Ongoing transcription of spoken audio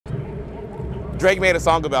Drake made a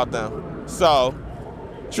song about them. So,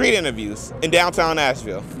 street interviews in downtown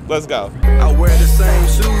Nashville. Let's go. I wear the same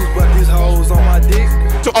shoes, but these hoes on my dick.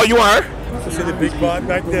 So, oh, you want her? See the big bot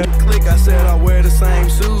back there? Click, I said I wear the same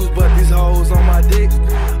shoes, but these hoes on my dick.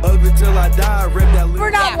 Ugly till I die, rip that lip. We're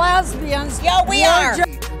not lesbians. Yo, we are.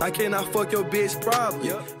 I cannot fuck your bitch probably.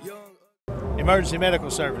 Emergency medical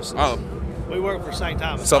service. Oh. We work for St.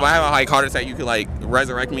 Thomas. So if I have a like heart attack, you could like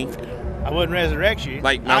resurrect me? I wouldn't resurrect you.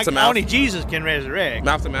 Like mouth to mouth? Only Jesus can resurrect.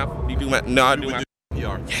 Mouth to mouth? You do no, I do mouth.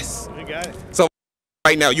 Yes. You got it. So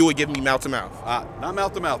right now, you would give me mouth to mouth? Not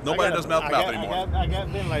mouth to mouth. Nobody does mouth to mouth anymore. I got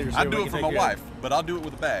ventilators. I do it for my wife, but I'll do it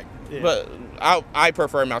with a bag. Yeah. But I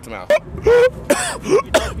prefer mouth to mouth.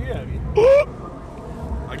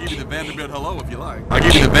 I'll give you the Vanderbilt hello if you like. I'll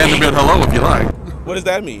give you the Vanderbilt hello if you like. What does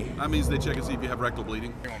that mean? That means they check and see if you have rectal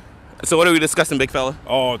bleeding. So what are we discussing, big fella?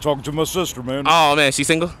 Oh, talking to my sister, man. Oh man, she's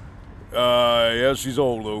single? Yeah, she's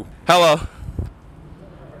old though. Hello.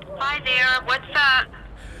 Hi there. What's up?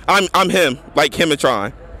 I'm him, like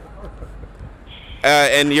Himatron.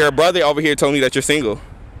 And your brother over here told me that you're single.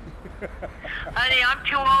 Honey, I'm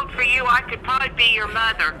too old for you. I could probably be your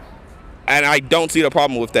mother. And I don't see the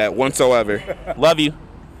problem with that whatsoever. Love you.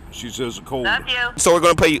 She says a cold. Love you. So we're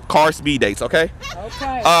gonna play car speed dates, okay?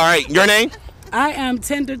 Okay. All right. Your name? I am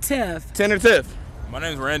Tender Tiff. Tender Tiff. My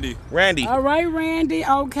name's Randy. Randy. All right, Randy.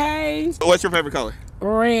 Okay. What's your favorite color?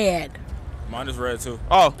 Red. Mine is red too.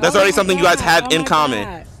 Oh, that's already something you guys have in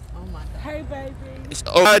common. Oh my God. Hey, baby.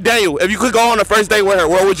 Daniel, if you could go on a first date with her,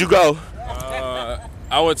 where would you go?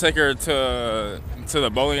 I would take her to the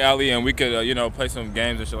bowling alley and we could, play some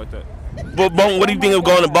games and shit like that. But what do you think of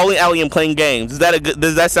going to bowling alley and playing games?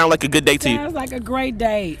 Does that sound like a good date to you? Sounds like a great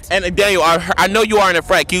date. And Daniel, I know you are in a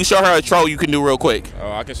frat. Can you show her a troll you can do real quick?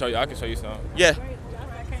 Oh, I can show you some. Yeah.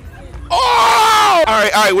 Oh! All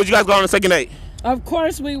right. Would you guys go on a second date? Of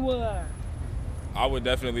course we would. I would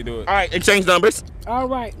definitely do it. All right, exchange numbers. All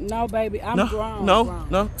right. No, baby. I'm grown.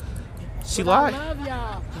 No. She lied.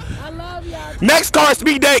 I love y'all. Next car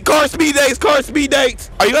speed date. Car speed dates.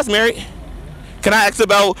 Are you guys married? Can I ask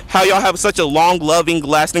about how y'all have such a long, loving,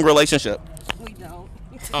 lasting relationship? We don't.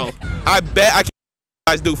 Oh, I bet I can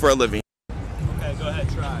guys do for a living. Okay, go ahead,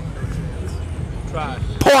 try.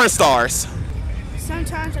 Porn stars.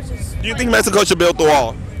 Sometimes I just. Do you think Mexico should build the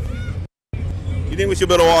wall? You think we should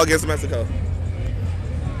build a wall against Mexico?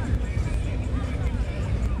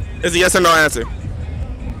 Is a yes or no answer?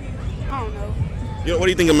 I don't know. What do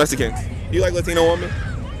you think of Mexicans? Do you like Latino women?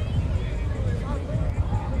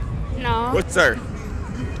 No. What's sir?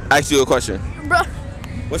 Ask you a question. Bruh.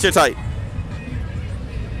 What's your type?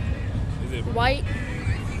 White. I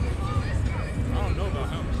don't know about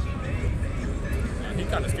him. He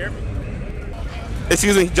kind of scared me.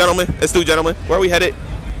 Excuse me, gentlemen. Astute gentlemen. Where are we headed?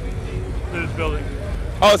 To this building.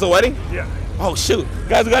 Oh, it's a wedding? Yeah. Oh, shoot.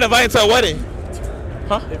 Guys, we got invited to a wedding.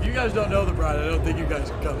 Huh? If you guys don't know the bride, I don't think you guys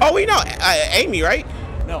can come. Oh, we know. Amy, right?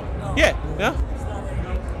 No. Yeah.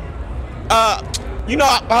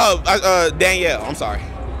 Danielle. I'm sorry.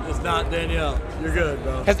 It's not Danielle. You're good,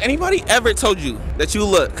 bro. Has anybody ever told you that you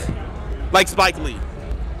look like Spike Lee?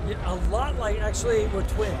 A lot like, actually, we're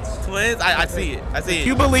twins. Twins? I see it.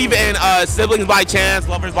 You believe in siblings by chance,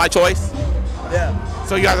 lovers by choice? Yeah.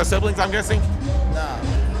 So you guys are siblings, I'm guessing? Nah.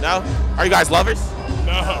 No? Are you guys lovers?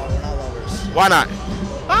 No. We're not lovers. Why not?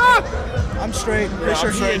 I'm straight. Pretty sure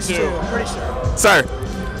he is too. I'm pretty sure. Sir,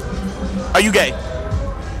 are you gay?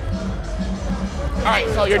 All right,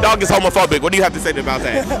 so your dog is homophobic. What do you have to say about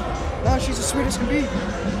that? No, she's as sweet as can be.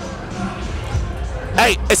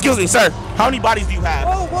 Hey, excuse me, sir. How many bodies do you have?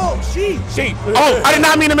 Whoa, she. Oh, I did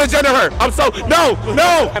not mean to misgender her. I'm so, no.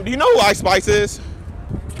 Do you know who Ice Spice is?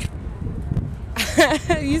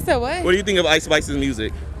 You said what? What do you think of Ice Spice's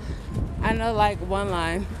music? I know like one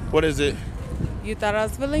line. What is it? You thought I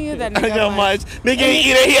was feeling you? That I nigga know lunch. much. Nigga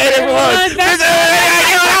he ate it for lunch.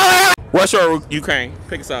 Russia or Ukraine?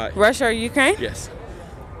 Pick a side. Russia or Ukraine? Yes.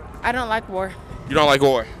 I don't like war. You don't like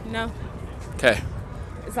war? No. Okay.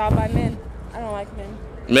 It's all by men. I don't like men.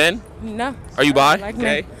 Men? No. Are you bi? Like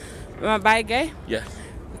Gay? Am I bi gay? Yes.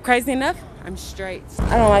 Crazy enough? I'm straight.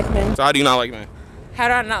 I don't like men. So how do you not like men? How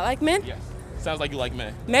do I not like men? Yes. Sounds like you like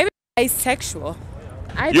men. Maybe asexual.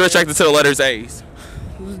 You're attracted to the letters A's.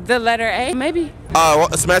 The letter A? Maybe.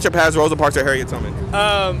 Smash or pass Rosa Parks or Harriet Tubman?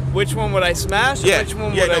 Which one would I smash? Yeah. Which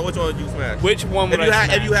one which one would you smash? Which one would I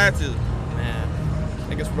smash? If you had to. Man,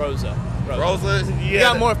 I guess Rosa. Rosa? Yeah. You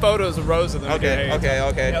got more photos of Rosa than Okay.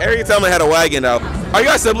 Yep. Harriet Tubman had a wagon though. Are you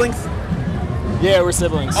guys siblings? Yeah, we're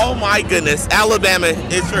siblings. Oh my goodness. Alabama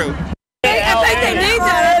is true. I think they need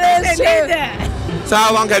that. It is true. So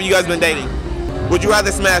how long have you guys been dating? Would you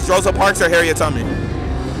rather smash Rosa Parks or Harriet Tubman?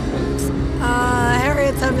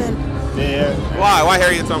 Harriet Tubman. Yeah. Why? Why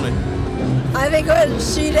Harriet Tubman? I think what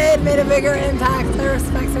she did made a bigger impact. I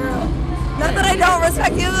respect her. Not that I don't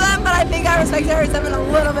respect either of them, but I think I respect Harriet Tubman a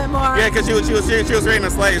little bit more. Yeah, because she was raising the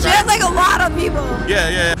slaves, She right? has like a lot of people.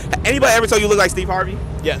 Yeah. Anybody ever tell you look like Steve Harvey?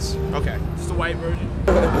 Yes. Okay. Just a white version.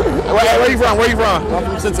 Where you from? Where you from? I'm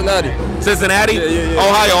from Cincinnati. Cincinnati? Yeah.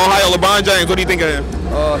 Ohio. LeBron James. What do you think of him?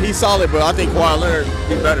 He's solid, but I think Kawhi Leonard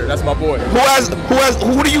is better. That's my boy.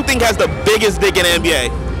 Who do you think has the biggest dick in the NBA?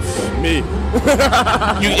 Me.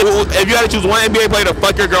 If you had to choose one NBA player to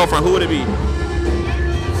fuck your girlfriend, who would it be?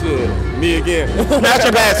 Shit. Me again. Match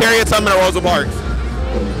or pass, Harriet Tubman or Rosa Parks?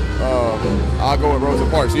 I'll go with Rosa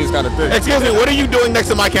Parks. She is kind of thick. Excuse me, what are you doing next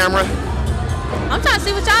to my camera? I'm trying to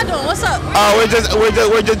see what y'all doing. What's up? We're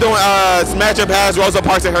just doing smash or pass, Rosa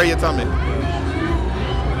Parks and Harriet Tubman.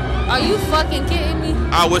 Are you fucking kidding me?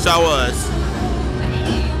 I wish I was.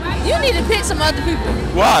 You need to pick some other people.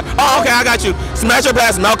 Why? Oh, okay, I got you. Smash or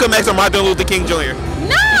pass, Malcolm X or Martin Luther King Jr.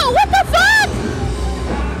 No, what the fuck?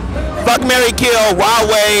 Fuck, marry, kill, Rod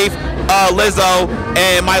Wave, Lizzo,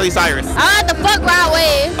 and Miley Cyrus. I like to fuck Rod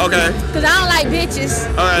Wave. Okay. Cause I don't like bitches.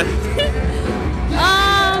 Alright.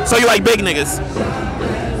 So you like big niggas?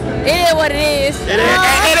 It is what it is. It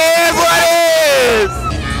is what it is.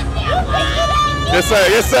 Yes,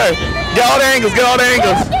 sir. Get all the angles.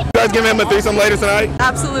 You guys giving him a threesome later tonight?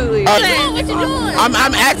 Absolutely. What you doing? I'm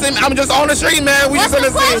asking. I'm just on the street, man. We What's just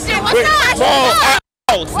in the the question? What's the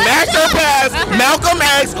Smash or pass, Malcolm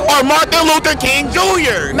X or Martin Luther King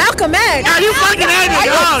Jr. Malcolm X. Are you fucking that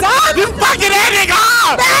nigga up? You fucking that nigga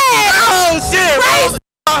up? Oh shit.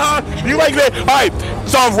 You like that? All right.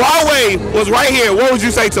 So if Rod Wave was right here, what would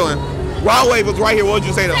you say to him? Rod Wave was right here. What would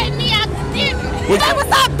you say to him? Hey,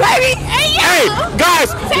 what's up, baby? Hey,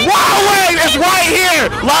 guys, Rod Wave is right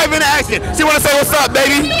here, live in action. She want to say what's up,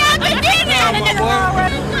 baby?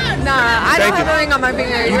 Nah, I don't have a ring on my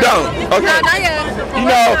finger. You don't? Okay. No, not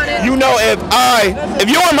yet. You know, if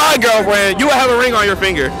you were my girlfriend, you would have a ring on your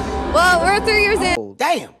finger. Well, we're 3 years in.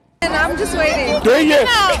 Damn. And I'm just waiting. 3 years.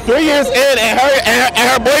 3 years in, and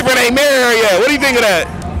her boyfriend ain't married her yet. What do you think of that?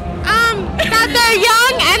 That they're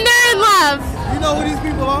young and they're in love. You know who these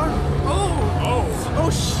people are?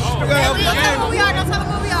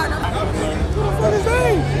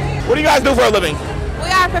 What do you guys do for a living? We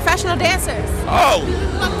are professional dancers. Oh.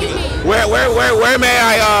 Where may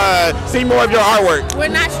I see more of your artwork? We're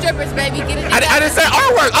not strippers, baby. Get it I didn't say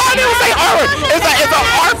artwork. Oh, I didn't say artwork. It's an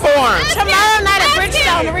art form. Tomorrow night at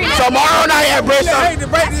Bridgestone Arena. Tomorrow night at I Bridgestone. hate to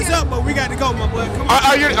break this up, but we got to go, my boy. Come on.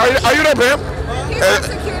 Are you the pimp?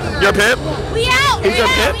 Your pimp? We out. He's your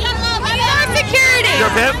pimp? Security.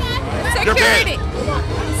 Your pimp? Your pimp? Security.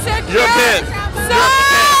 Your pimp?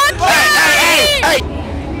 Hey!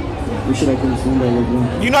 We should open this window a little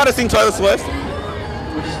bit. You know how to sing Taylor Swift?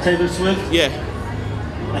 Which is Taylor Swift? Yeah.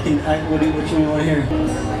 What do you want to hear?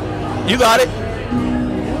 You got it.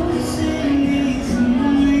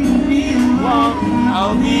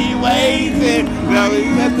 I'll be waiting. Now we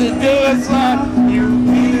have to do it, so you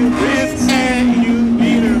be the prince and you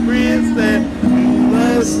be the princess.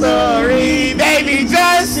 The story, baby,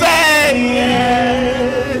 just say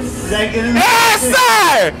yes. Yes,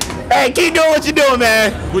 sir. Hey, keep doing what you're doing,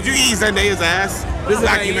 man. Would you eat Zendaya's ass? This is a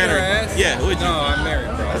documentary. Yeah, would you? No, I'm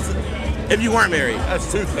married, bro. If you weren't married. That's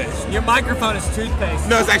toothpaste. Your microphone is toothpaste.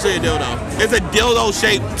 No, it's actually a dildo. It's a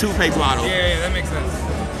dildo-shaped toothpaste bottle. Yeah, that makes sense.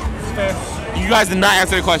 It's fair. You guys did not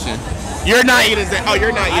answer the question. You're not eating Zendaya. Oh,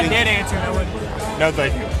 you're not eating. I did answer. I wouldn't. No,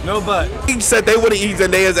 thank you. No, but. He said they wouldn't eat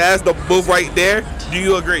Zendaya's ass, the booth right there. Do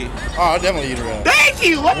you agree? Oh, I'll definitely eat her ass. Thank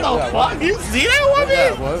you. What the fuck? You see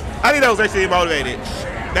that woman? I think that was actually motivated.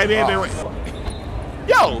 That man been.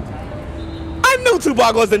 Yo, I knew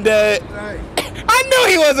Tupac wasn't dead. I knew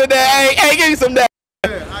he wasn't dead. Hey, give me some dead.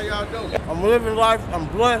 How y'all doing? I'm living life. I'm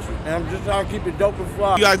blessed, and I'm just trying to keep it dope and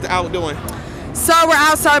fly. You guys out doing? So we're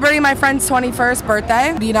out celebrating my friend's 21st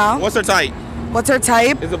birthday. Do you know? What's her type? What's her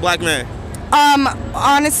type? It's a black man.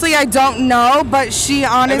 Honestly, I don't know, but she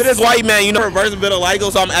honestly. If it is white man, you know reverse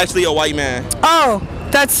vitiligo, so I'm actually a white man. Oh,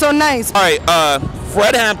 that's so nice. All right,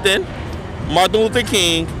 Fred Hampton, Martin Luther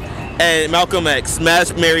King, and Malcolm X.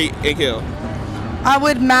 Smash, marry, and kill. I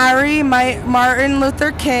would marry Martin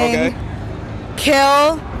Luther King. Okay.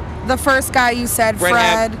 Kill the first guy you said,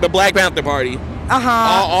 Fred. The Black Panther Party.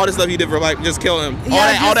 All the stuff you did for black, just kill him.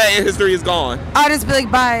 Yeah, all that history is gone. I'll just be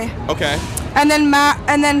like, bye. Okay. And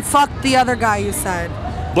then fuck the other guy you said.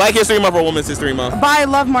 Black History Month or Women's History Month? Bye, I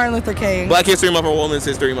love Martin Luther King. Black History Month or Women's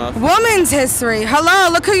History Month? Women's history. Hello,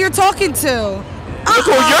 look who you're talking to. Look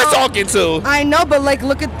who you're talking to. I know, but like,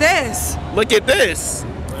 look at this. Look at this.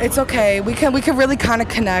 It's okay. We can really kind of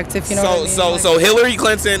connect if you know what I mean. So Hillary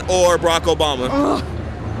Clinton or Barack Obama?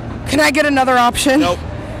 Can I get another option? Nope.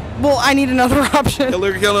 Well, I need another option.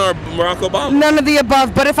 Hillary Clinton or Barack Obama? None of the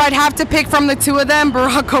above, but if I'd have to pick from the two of them,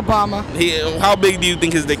 Barack Obama. How big do you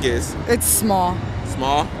think his dick is? It's small.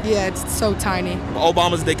 Small? Yeah, it's so tiny.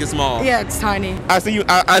 Obama's dick is small. Yeah, it's tiny. I see you.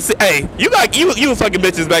 I see. Hey, you was fucking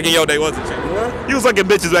bitches back in your day, wasn't you? What? You was fucking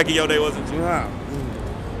bitches back in your day, wasn't you? Wow.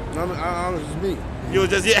 I was just me. You was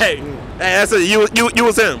just hey. That's it. You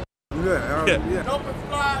was him. Yeah. Don't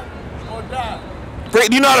fly or die.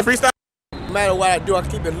 Do you know how to freestyle? No matter what I do, I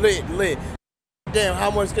keep it lit. Damn,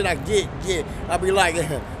 how much can I get? I be like,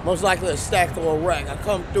 most likely a stack or a rack. I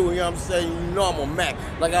come through, you know what I'm saying? You know I'm a Mac.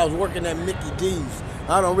 Like I was working at Mickey D's.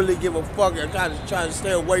 I don't really give a fuck. I'm trying to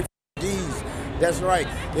stay away from D's. That's right.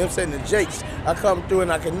 You know what I'm saying? The Jakes. I come through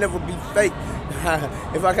and I can never be fake.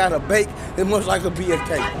 If I got a bake, it most likely be a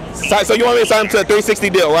cake. So you want me to sign him to a 360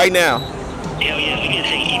 deal right now? Hell yeah, we need to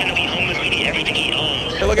take, even if he homeless, we need everything he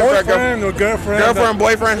owns. You're looking for a girlfriend? Girlfriend,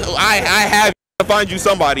 boyfriend? I have to find you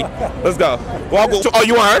somebody. Let's go. Oh,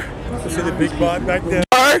 you want her? See the big bot back there?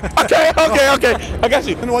 Okay. I got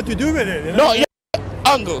you. I don't know what to do with it. You know? No, yeah.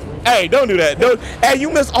 Uncle, hey, don't do that. Hey, you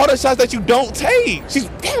miss all the shots that you don't take. She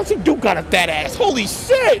do got a fat ass. Holy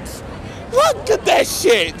shit. Look at that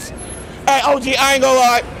shit. Hey, OG, I ain't gonna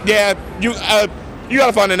lie. Yeah, you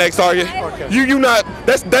gotta find the next target. Okay. You not.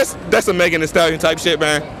 That's a Megan Thee Stallion type shit,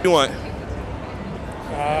 man. You want?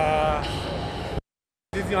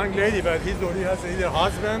 This young lady, but he's already has either a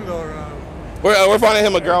husband or. We're finding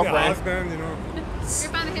him a girlfriend. A husband, you know.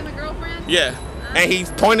 You're finding him a girlfriend? Yeah. And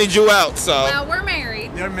he's pointed you out, so. Well, we're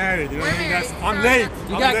married. They're married, you know. We're married. I'm late.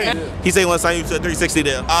 I'm late. He said he wants to sign you to a 360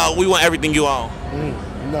 deal. We want everything you own.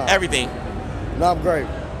 No. Everything. No, I'm great.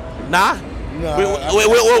 Nah? No.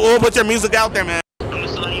 We'll put your music out there, man. I'm gonna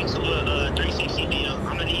sign you to a 360 deal. I'm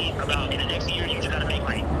gonna need about, in the next year, you just gotta make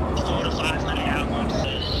like 4 to 500 albums.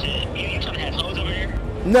 Shit. You trying to have hoes over here?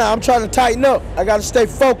 No, I'm trying to tighten up. I gotta stay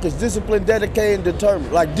focused, disciplined, dedicated, and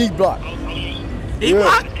determined. Like D-Block.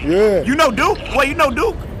 D-Block? Yeah. You know Duke? Wait, you know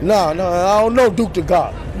Duke? No, I don't know Duke the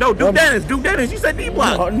God. No, Duke Dennis. You said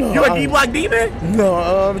D-Block. No, You a D-Block demon? No,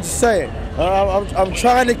 I'm just saying. I'm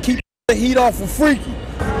trying to keep the heat off of Freaky.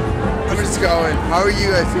 I'm just going. How are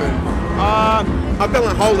you guys doing? I'm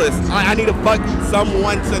feeling homeless. I need to fuck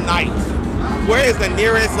someone tonight. Where is the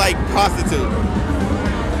nearest, prostitute?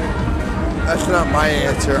 That's not my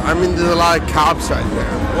answer. I mean, there's a lot of cops right there.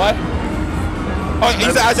 What? Oh,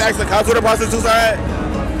 you said I should ask the cops where the prostitutes are at?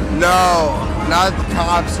 No, not the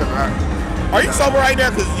cops Are you sober right now?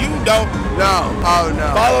 Because you don't. No. Oh,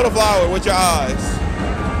 no. Follow the flower with your eyes.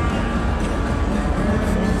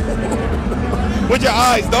 With your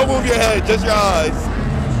eyes. Don't move your head. Just your eyes.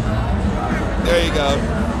 There you go.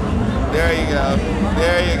 There you go.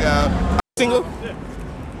 There you go. Single?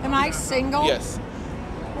 Am I single? Yes.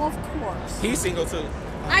 Well, of course. He's single too.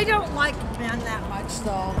 I don't like men that much,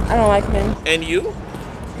 though. I don't like men. And you?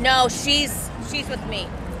 No, she's with me.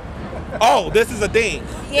 Oh, this is a thing.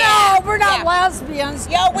 Yeah. No, we're not lesbians.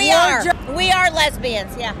 Yo, we We're are. We are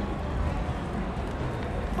lesbians, yeah.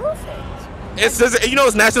 Perfect. It's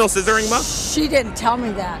it's National Scissoring Month? She didn't tell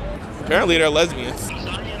me that. Apparently they're lesbians.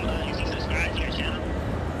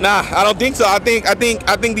 Nah, I don't think so. I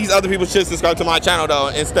think these other people should subscribe to my channel though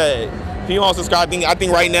instead. If you want to subscribe, I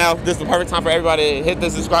think right now this is the perfect time for everybody to hit the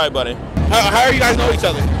subscribe button. How are you guys know each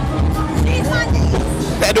other? She's on these.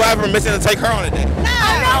 Do I have permission to take her on a date? No,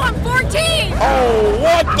 I'm 14. Oh,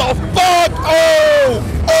 what the fuck?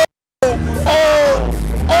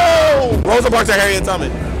 Oh! Rosa Parks and Harriet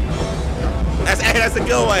Tubman. That's a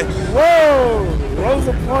good one. Whoa!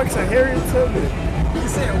 Rosa Parks and Harriet Tubman. You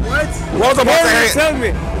said what? Rosa Parks and Harriet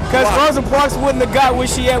Tubman. Because Rosa Parks wouldn't have got where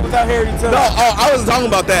she at without Harriet Tubman. No, I wasn't talking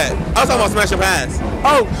about that. I was talking about Smash Your Pass.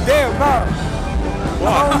 Oh, damn, no. I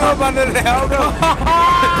don't know about none of that. I don't know.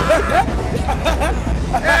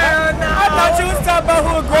 Hell no. I thought you was talking about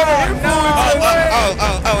who a greater influence.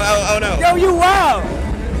 Oh no. Yo, you wild.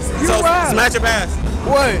 You wild. Smash Your Pass.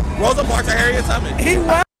 What? Rosa Parks and Harriet Tubman. He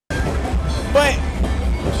wild. But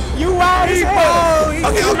you wild as hell.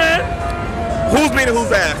 Okay, man. Who's beating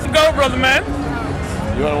who's ass? Go, brother, man.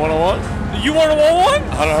 You want a one-on-one? You want a 1-1?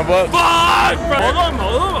 I don't know about. Fuck, brother.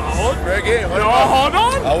 Hold on. Very good. No, hold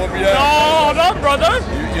on. I won't be No, hold on, brother.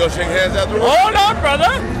 You'll shake hands afterwards? Hold on,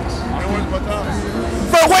 brother. Where's my time?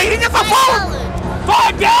 But wait, he gets a phone.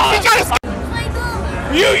 $5.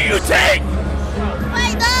 You take.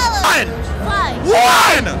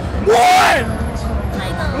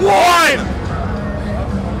 One.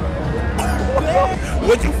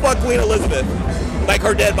 Would you fuck Queen Elizabeth? Like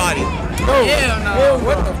her dead body? No. Hell no.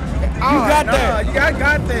 What the? You got that. You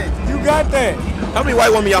got that. You got that. How many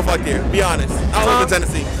white women y'all fucked here? Be honest. I don't live in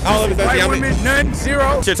Tennessee. I don't live in Tennessee. White women, none,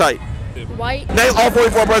 zero. What's your type? White. Name all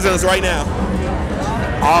 44 presidents right now.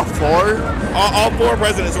 All four? All 4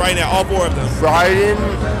 presidents right now. All 4 of them. Biden.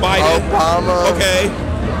 Obama. Okay.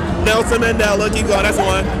 Nelson Mandela. Keep going. That's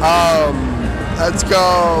 1. Let's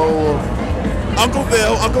go. Uncle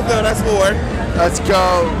Phil. Uncle Phil. That's 4. Let's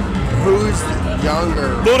go. Who's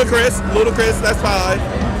younger? Ludacris. That's 5.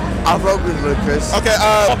 I'll vote with Ludacris. Okay.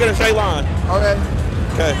 Walk in a straight line. Okay.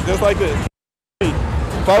 Okay. Just like this.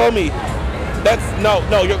 Follow me. That's no.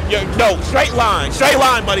 Straight line. Straight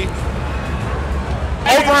line, buddy.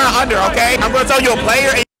 Over and under. Okay. I'm gonna tell you a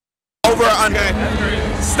player. Over or under.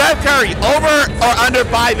 Steph Curry. Over or under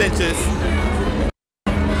 5 inches.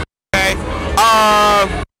 Okay.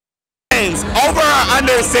 James. Over or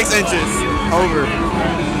under 6 inches. Over.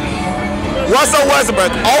 Russell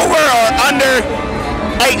Westbrook. Over or under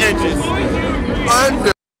 8 inches.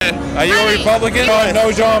 Under. Are you a Republican or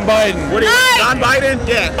no John Biden? What are you? John Biden?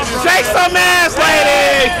 Yeah. Shake some ass,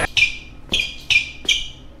 lady!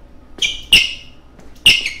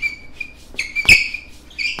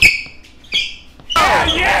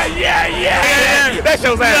 Yeah. That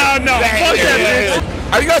shows ass. No.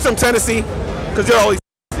 Are you guys from Tennessee? Because you're always.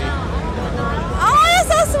 Oh, you're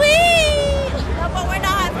so sweet. No, but we're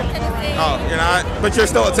not from Tennessee. Oh, you're not? But you're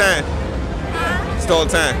still a 10. Still a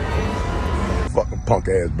 10. Fucking punk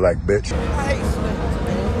ass black bitch. I hate snakes,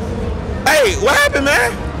 man. Hey, what happened,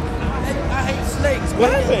 man? I hate snakes.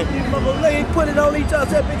 What happened? You mother lady put it on each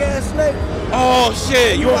other, that big ass snake. Oh,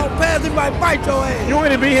 shit. You walk past him, might bite your ass. You want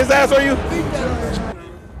me to beat his ass, are you? Beat that ass.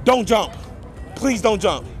 Don't jump. Please don't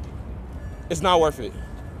jump. It's not worth it.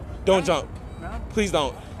 Don't jump. Please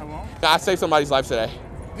don't. I won't. I saved somebody's life today.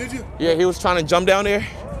 Did you? Yeah, he was trying to jump down there.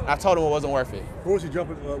 I told him it wasn't worth it. Where was he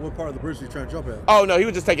jumping? What part of the bridge was he trying to jump at? Oh, no, he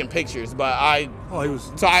was just taking pictures, but I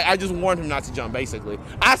just warned him not to jump, basically.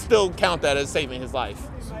 I still count that as saving his life.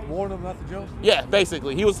 Warned him not to jump? Yeah,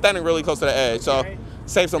 basically. He was standing really close to the edge, so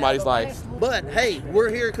save somebody's life. But hey, we're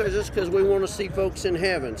here because we want to see folks in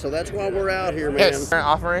heaven. So that's why we're out here, man. Yes.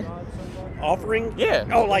 Offering? Offering? Yeah.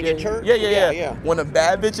 Oh, like at church? Yeah. When a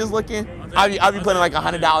bad bitch is looking, I'll be putting like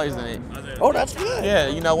 $100 in it. Oh, that's good. Yeah,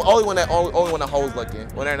 you know, only when the hoes looking.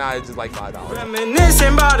 When they're not, it's just like $5.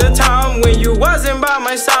 Reminiscing about the time when you wasn't by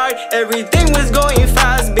my side. Everything was going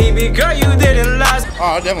fast, baby girl, you didn't last. Oh,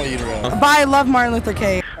 I'll definitely eat around. Bye, I love Martin Luther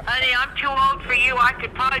King. Honey, I'm too old for you. I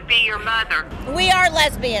could probably be your mother. We are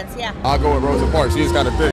lesbians, yeah. I'll go with Rosa Parks. She just got a thick.